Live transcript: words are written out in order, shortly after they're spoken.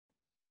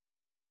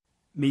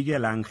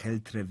Miguel Angel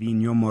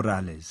Trevino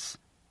Morales.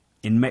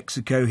 In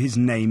Mexico, his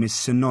name is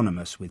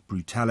synonymous with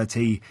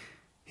brutality.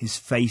 His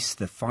face,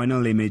 the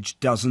final image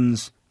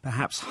dozens,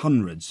 perhaps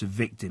hundreds of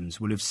victims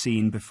will have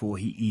seen before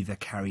he either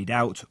carried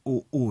out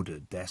or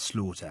ordered their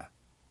slaughter.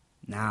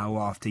 Now,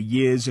 after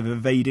years of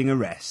evading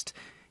arrest,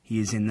 he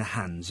is in the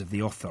hands of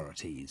the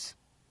authorities.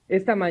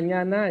 This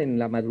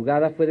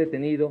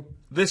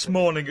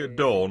morning at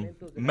dawn,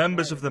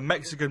 members of the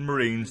Mexican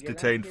Marines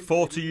detained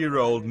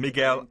 40-year-old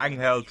Miguel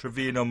Angel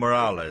Trevino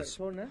Morales.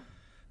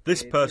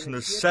 This person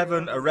has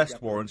 7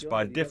 arrest warrants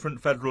by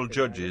different federal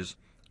judges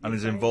and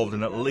is involved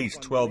in at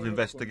least 12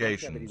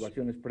 investigations.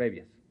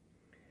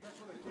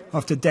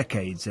 After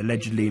decades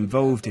allegedly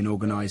involved in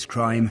organised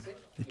crime,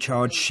 the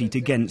charge sheet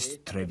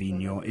against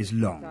Trevino is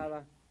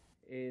long.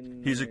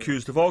 He's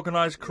accused of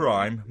organised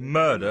crime,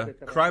 murder,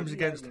 crimes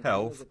against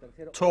health,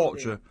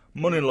 torture,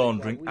 money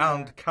laundering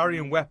and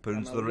carrying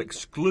weapons that are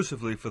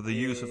exclusively for the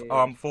use of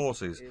armed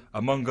forces,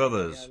 among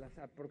others.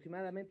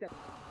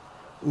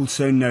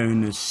 Also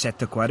known as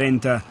Zeta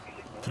 40,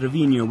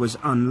 Trevino was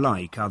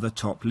unlike other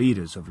top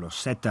leaders of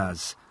Los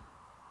Zetas.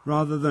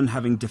 Rather than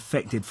having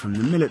defected from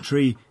the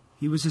military,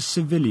 he was a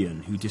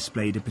civilian who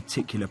displayed a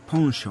particular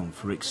penchant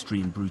for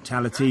extreme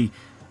brutality,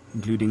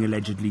 including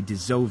allegedly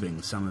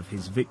dissolving some of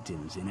his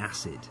victims in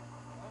acid.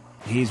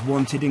 He is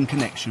wanted in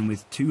connection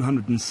with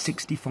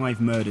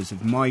 265 murders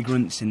of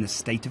migrants in the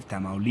state of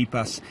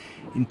Tamaulipas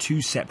in 2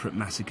 separate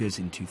massacres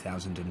in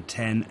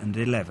 2010 and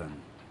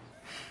 11.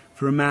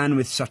 For a man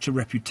with such a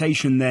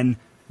reputation then,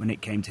 when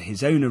it came to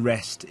his own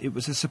arrest, it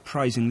was a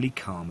surprisingly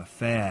calm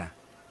affair.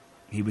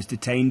 He was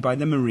detained by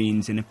the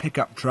Marines in a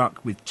pickup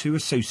truck with 2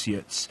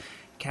 associates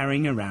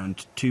carrying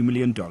around $2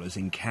 million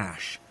in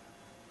cash.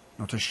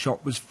 Not a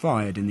shot was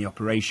fired in the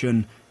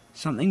operation,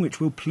 something which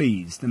will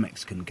please the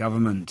Mexican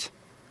government.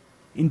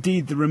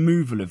 Indeed, the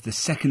removal of the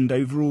second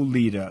overall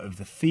leader of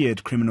the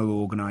feared criminal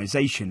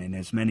organisation in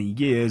as many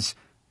years,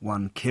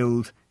 one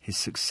killed, his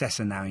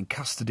successor now in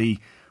custody,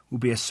 will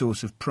be a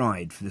source of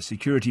pride for the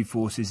security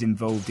forces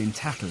involved in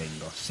tackling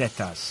Los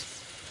Zetas.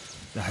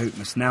 The hope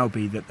must now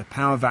be that the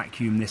power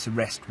vacuum this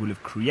arrest will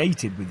have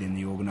created within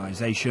the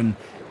organisation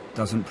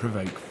doesn't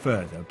provoke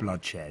further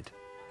bloodshed.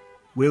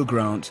 Will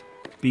Grant,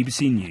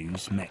 BBC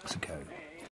News, Mexico.